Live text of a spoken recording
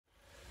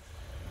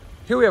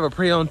Here we have a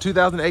pre-owned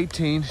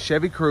 2018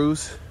 Chevy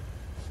Cruze.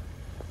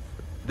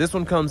 This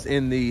one comes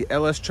in the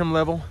LS trim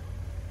level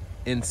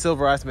in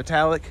silver ice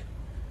metallic.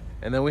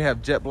 And then we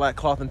have jet black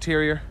cloth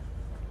interior.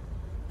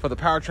 For the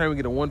powertrain, we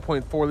get a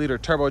 1.4 liter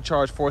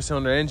turbocharged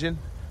 4-cylinder engine.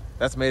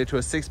 That's mated to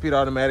a 6-speed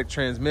automatic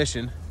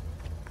transmission.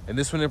 And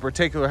this one in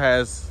particular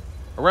has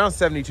around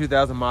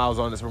 72,000 miles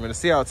on this. We're gonna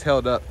see how it's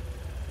held up.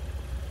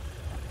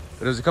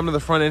 But as we come to the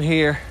front end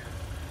here,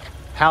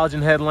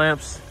 halogen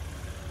headlamps.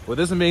 With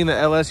this one being the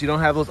LS, you don't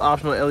have those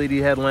optional LED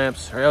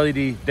headlamps, or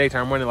LED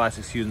daytime running lights,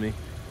 excuse me.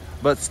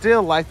 But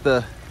still like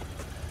the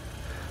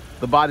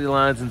body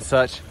lines and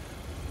such.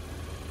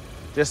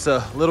 Just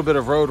a little bit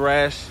of road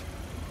rash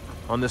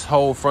on this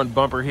whole front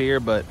bumper here,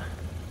 but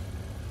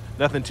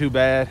nothing too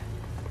bad.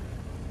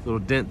 Little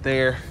dent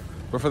there.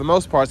 But for the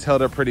most part, it's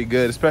held up pretty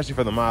good, especially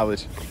for the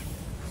mileage.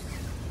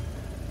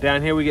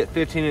 Down here, we get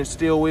 15-inch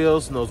steel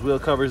wheels and those wheel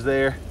covers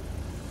there.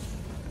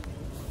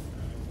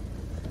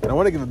 And I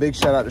want to give a big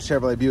shout out to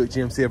Chevrolet Buick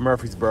GMC of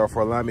Murfreesboro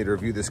for allowing me to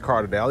review this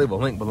car today. I'll leave a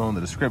link below in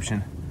the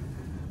description.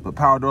 But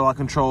power door lock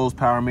controls,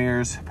 power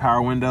mirrors,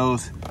 power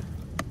windows.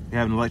 You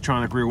have an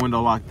electronic rear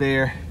window lock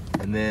there.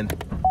 And then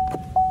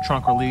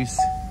trunk release,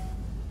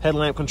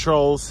 headlamp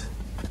controls.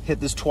 Hit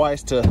this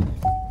twice to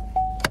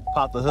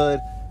pop the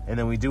hood. And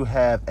then we do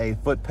have a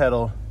foot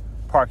pedal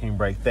parking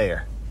brake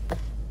there.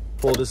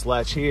 Pull this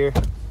latch here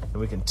and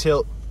we can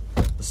tilt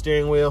the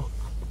steering wheel.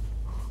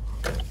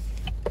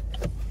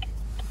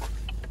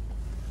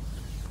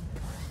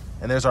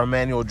 And there's our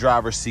manual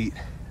driver's seat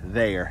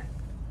there.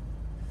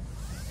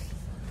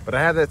 But I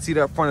have that seat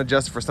up front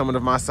adjusted for someone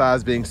of my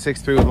size, being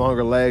 6'3" with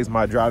longer legs,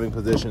 my driving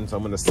position. So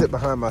I'm gonna sit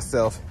behind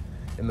myself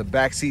in the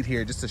back seat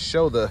here just to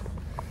show the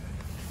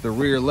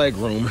rear leg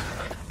room.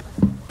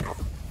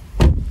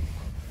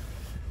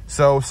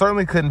 So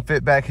certainly couldn't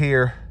fit back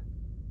here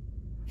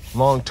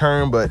long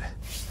term, but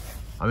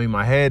I mean,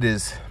 my hair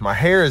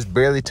is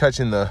barely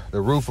touching the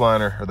roof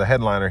liner or the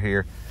headliner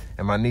here,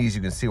 and my knees,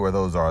 you can see where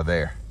those are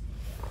there.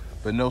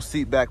 But no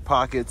seat back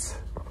pockets,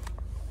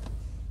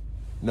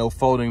 no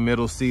folding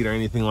middle seat or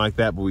anything like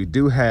that. But we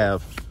do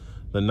have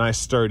the nice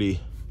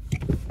sturdy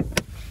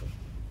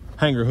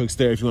hanger hooks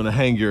there if you want to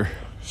hang your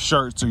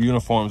shirts or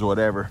uniforms or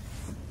whatever.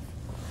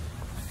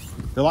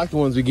 They're like the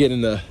ones we get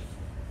in the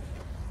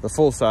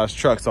full-size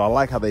truck, so I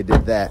like how they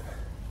did that.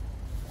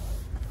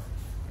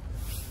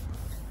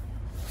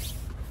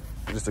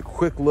 Just a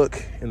quick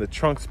look in the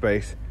trunk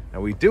space.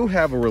 And we do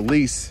have a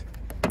release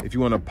if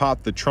you want to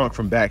pop the trunk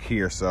from back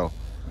here, so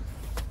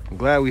I'm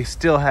glad we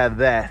still have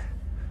that.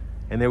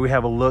 And then we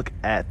have a look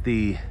at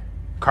the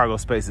cargo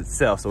space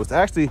itself. So it's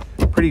actually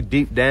pretty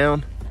deep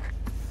down,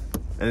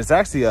 and it's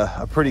actually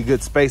a pretty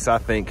good space, I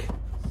think.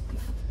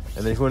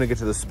 And then if you want to get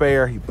to the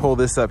spare, you pull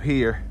this up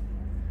here,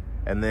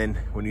 and then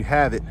when you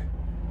have it,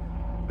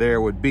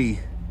 there would be,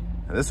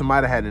 and this one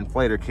might have had an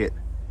inflator kit,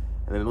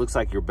 and then it looks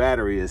like your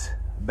battery is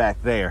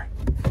back there.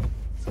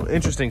 So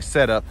interesting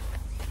setup.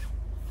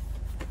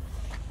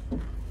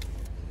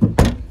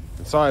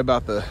 And sorry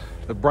about the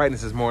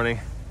brightness this morning.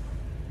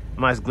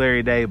 Nice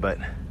glary day, but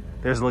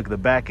there's a look at the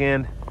back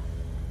end,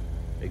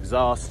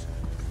 exhaust.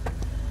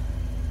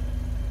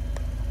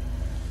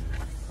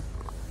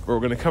 We're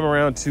gonna come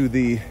around to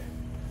the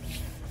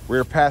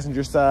rear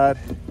passenger side.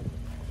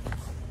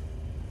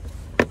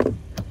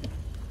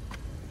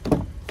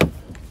 I'm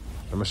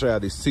gonna show you how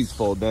these seats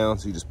fold down.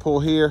 So you just pull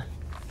here.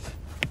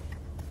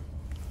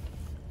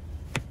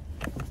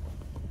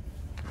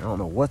 I don't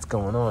know what's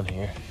going on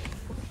here.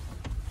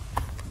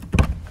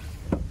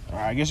 All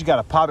right, I guess you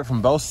gotta pop it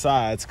from both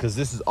sides because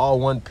this is all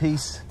one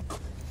piece.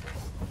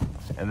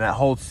 And that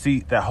whole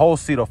seat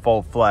will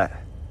fold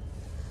flat.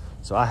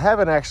 So I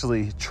haven't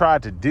actually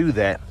tried to do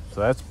that.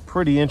 So that's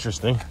pretty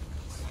interesting.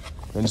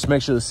 And just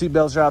make sure the seat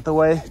belts are out the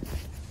way.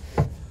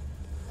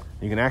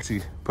 You can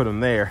actually put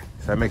them there,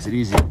 so that makes it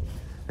easy. And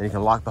you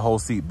can lock the whole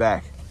seat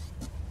back.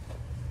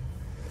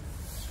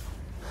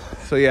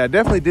 So yeah, I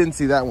definitely didn't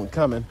see that one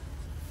coming.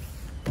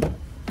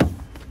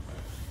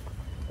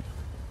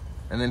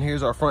 And then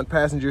here's our front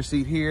passenger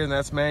seat here, and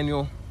that's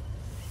manual.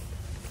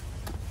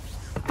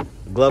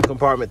 Glove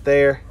compartment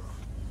there.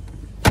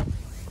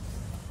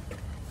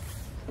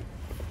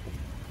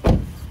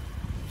 And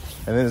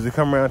then as we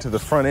come around to the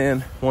front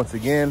end, once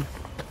again,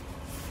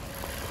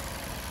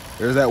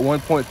 there's that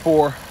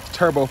 1.4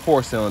 turbo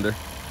 4-cylinder.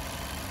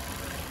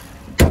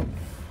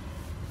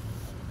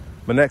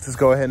 But next, let's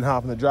go ahead and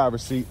hop in the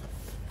driver's seat.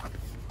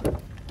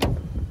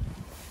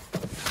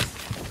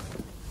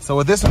 So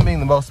with this one being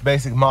the most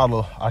basic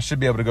model, I should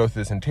be able to go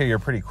through this interior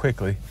pretty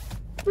quickly.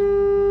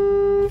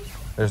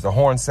 There's the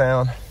horn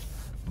sound,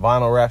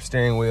 vinyl wrap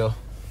steering wheel.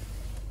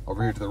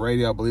 Over here to the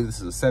radio, I believe this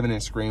is a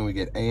 7-inch screen. We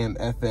get AM,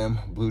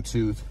 FM,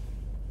 Bluetooth.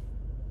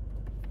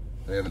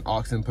 We have an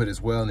aux input as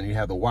well, and then you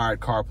have the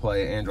wired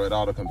CarPlay, Android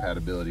Auto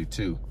compatibility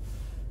too.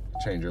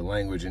 Change your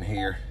language in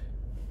here.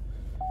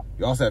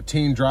 You also have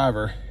team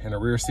driver and a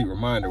rear seat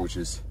reminder, which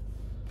is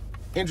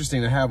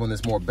interesting to have on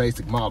this more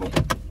basic model.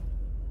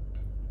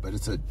 But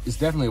it's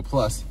definitely a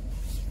plus.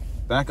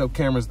 Backup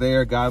cameras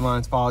there,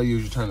 guidelines follow you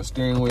as you turn the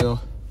steering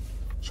wheel.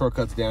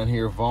 Shortcuts down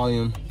here,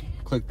 volume,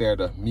 click there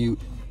to mute.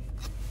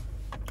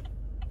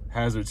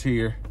 Hazards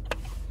here.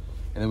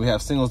 And then we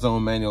have single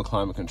zone manual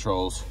climate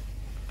controls.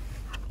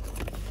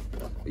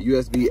 A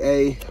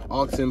USB-A,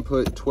 aux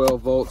input,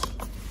 12 volts.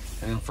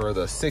 And then for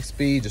the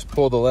 6-speed, just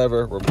pull the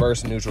lever,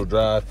 reverse neutral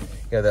drive.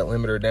 You have that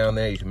limiter down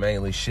there, you can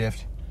manually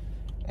shift.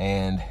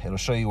 And it'll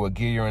show you what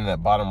gear you're in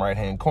that bottom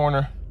right-hand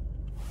corner.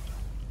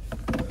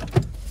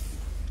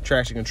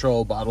 Traction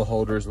control, bottle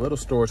holders, little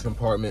storage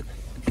compartment,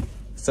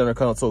 center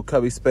console,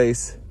 cubby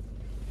space.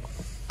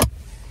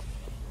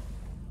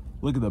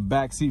 Look at the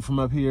back seat from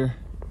up here.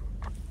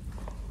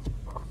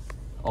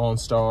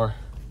 OnStar.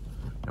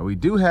 Now we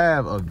do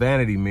have a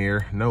vanity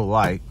mirror, no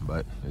light,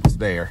 but it's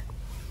there.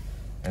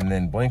 And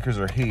then blinkers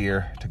are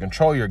here. To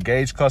control your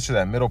gauge cluster,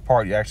 that middle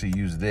part, you actually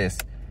use this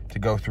to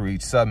go through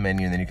each sub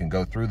menu, and then you can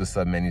go through the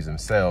sub menus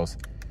themselves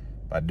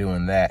by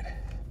doing that.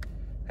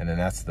 And then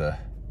that's the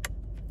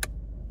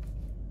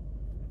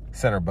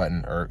center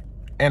button, or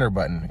enter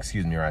button,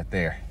 excuse me, right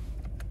there.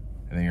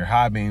 And then your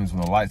high beams,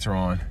 when the lights are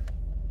on,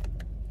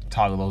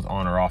 toggle those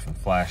on or off and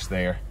flash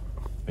there.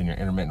 Then your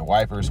intermittent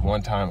wipers,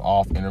 one time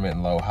off,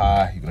 intermittent low,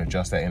 high. You can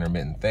adjust that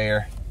intermittent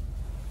there.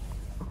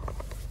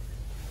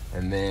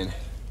 And then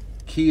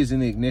key is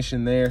in the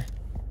ignition there.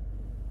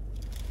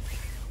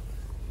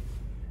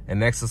 And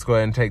next, let's go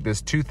ahead and take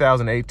this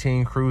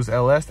 2018 Cruze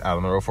LS out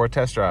on the road for a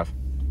test drive.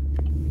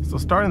 So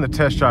starting the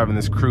test drive in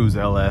this Cruze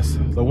LS,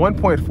 the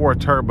 1.4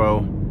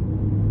 turbo,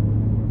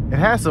 it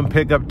has some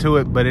pickup to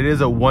it, but it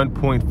is a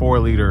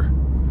 1.4 liter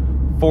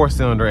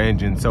 4-cylinder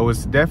engine. So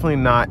it's definitely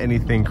not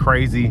anything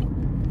crazy.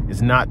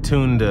 It's not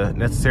tuned to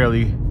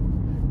necessarily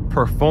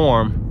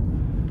perform,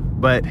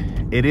 but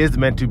it is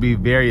meant to be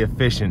very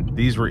efficient.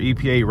 These were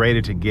EPA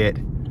rated to get,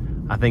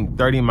 I think,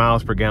 30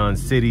 miles per gallon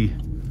city,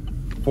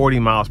 40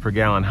 miles per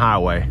gallon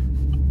highway.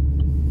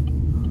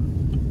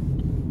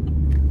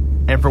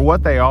 And for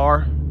what they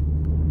are,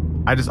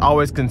 I just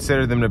always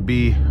consider them to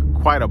be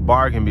quite a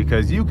bargain,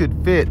 because you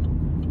could fit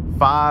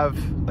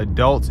 5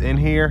 adults in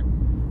here.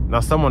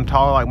 Now, someone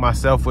taller like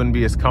myself wouldn't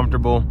be as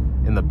comfortable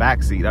in the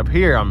back seat. Up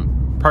here, I'm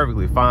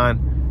perfectly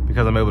fine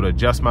because I'm able to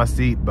adjust my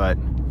seat, but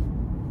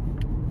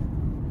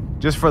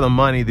just for the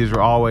money, these are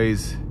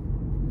always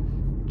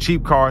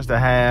cheap cars to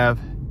have,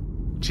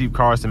 cheap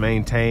cars to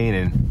maintain,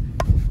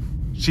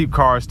 and cheap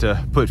cars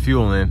to put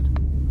fuel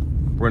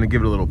in. We're gonna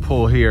give it a little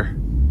pull here.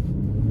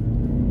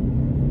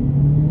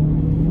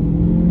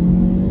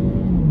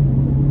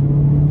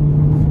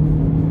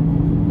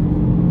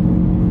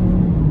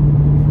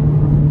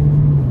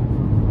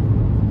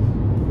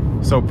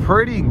 So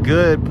pretty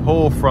good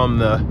pull from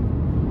the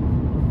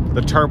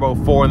Turbo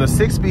 4, and the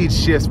 6-speed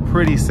shifts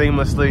pretty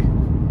seamlessly.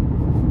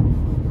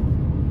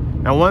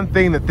 Now, one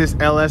thing that this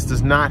LS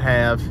does not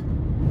have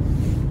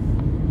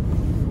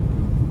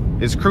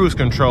is cruise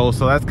control,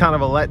 so that's kind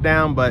of a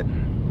letdown, but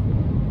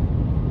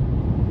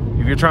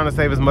if you're trying to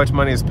save as much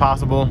money as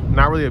possible,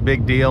 not really a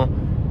big deal.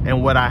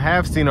 And what I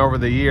have seen over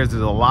the years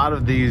is a lot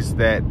of these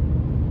that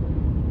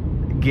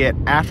get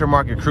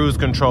aftermarket cruise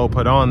control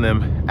put on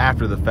them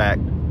after the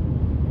fact,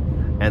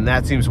 and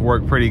that seems to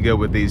work pretty good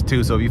with these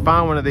too. So if you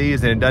find one of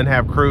these and it doesn't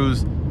have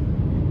cruise,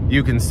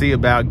 you can see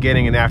about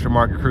getting an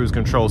aftermarket cruise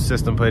control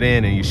system put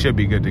in, and you should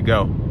be good to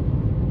go.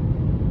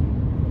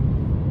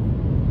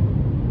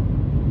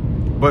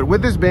 But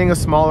with this being a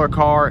smaller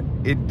car,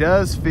 it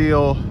does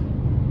feel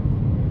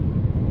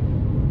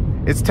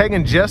it's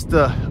taken just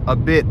a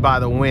bit by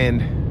the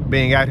wind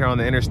being out here on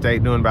the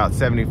interstate doing about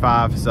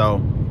 75.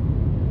 So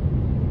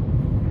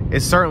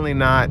it's certainly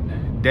not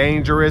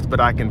dangerous, but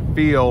I can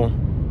feel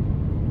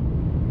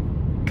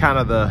kind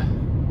of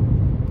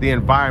the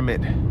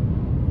environment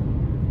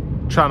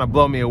trying to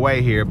blow me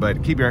away here.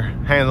 But keep your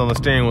hands on the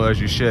steering wheel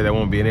as you should. That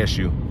won't be an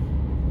issue.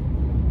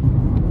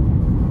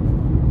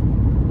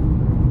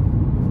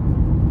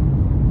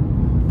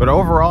 But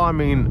overall, I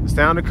mean,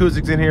 sound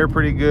acoustics in here are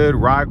pretty good,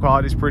 ride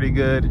quality is pretty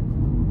good,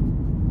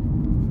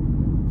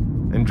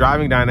 and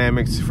driving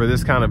dynamics for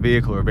this kind of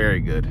vehicle are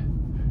very good.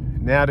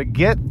 Now, to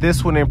get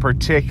this one in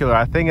particular,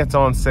 I think it's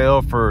on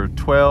sale for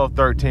 12,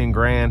 13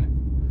 grand,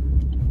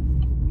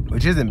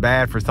 which isn't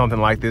bad for something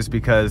like this,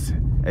 because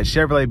at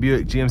Chevrolet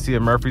Buick GMC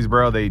of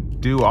Murfreesboro, they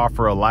do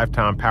offer a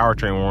lifetime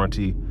powertrain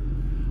warranty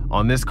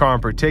on this car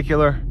in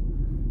particular.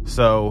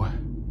 So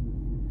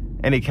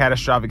any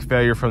catastrophic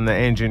failure from the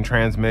engine,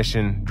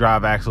 transmission,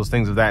 drive axles,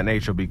 things of that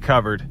nature will be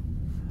covered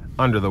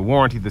under the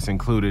warranty that's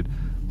included.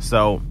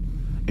 So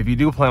if you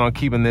do plan on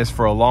keeping this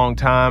for a long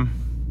time,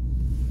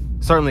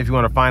 certainly if you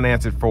want to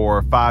finance it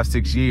for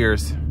 5-6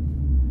 years,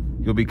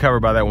 you'll be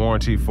covered by that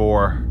warranty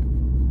for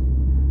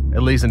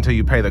at least until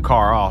you pay the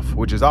car off,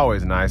 which is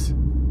always nice.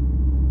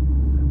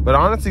 But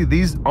honestly,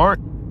 these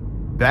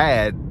aren't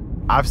bad.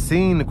 I've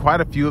seen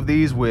quite a few of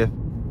these with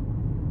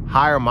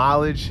higher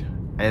mileage,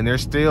 and they're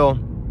still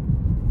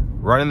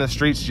running the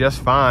streets just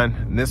fine.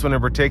 And this one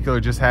in particular,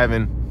 just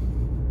having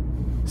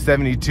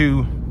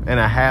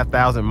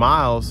 72,500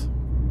 miles,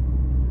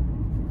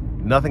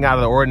 nothing out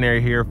of the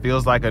ordinary here.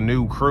 Feels like a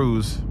new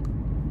Cruze.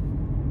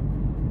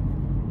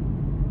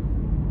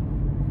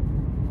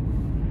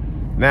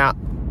 Now,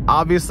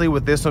 Obviously,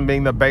 with this one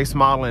being the base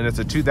model and it's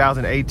a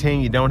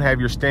 2018, you don't have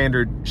your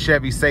standard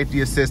Chevy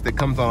safety assist that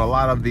comes on a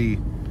lot of the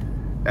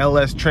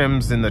LS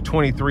trims in the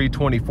 23,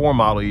 24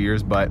 model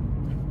years, but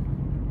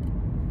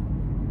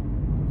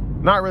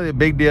not really a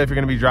big deal if you're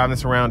gonna be driving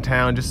this around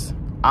town.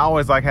 I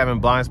always like having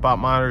blind spot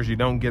monitors. You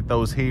don't get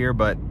those here,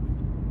 but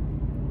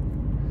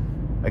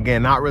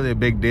again, not really a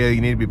big deal.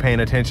 You need to be paying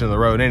attention to the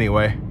road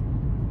anyway.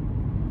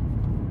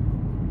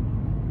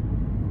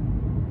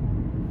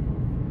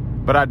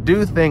 But I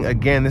do think,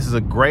 again, this is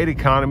a great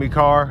economy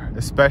car,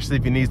 especially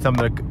if you need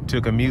something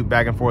to commute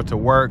back and forth to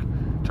work,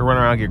 to run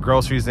around and get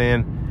groceries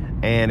in,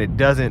 and it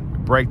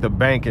doesn't break the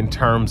bank in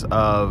terms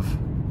of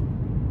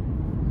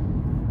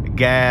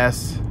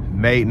gas,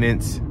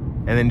 maintenance,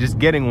 and then just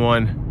getting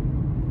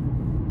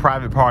one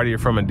private party or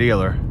from a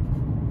dealer.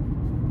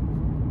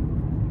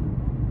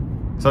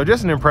 So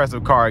just an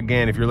impressive car,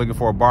 again, if you're looking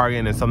for a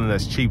bargain and something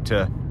that's cheap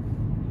to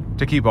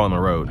keep on the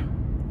road.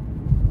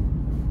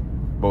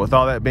 But with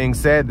all that being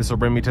said, this will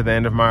bring me to the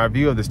end of my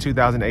review of this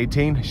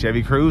 2018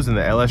 Chevy Cruze in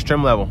the LS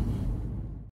trim level.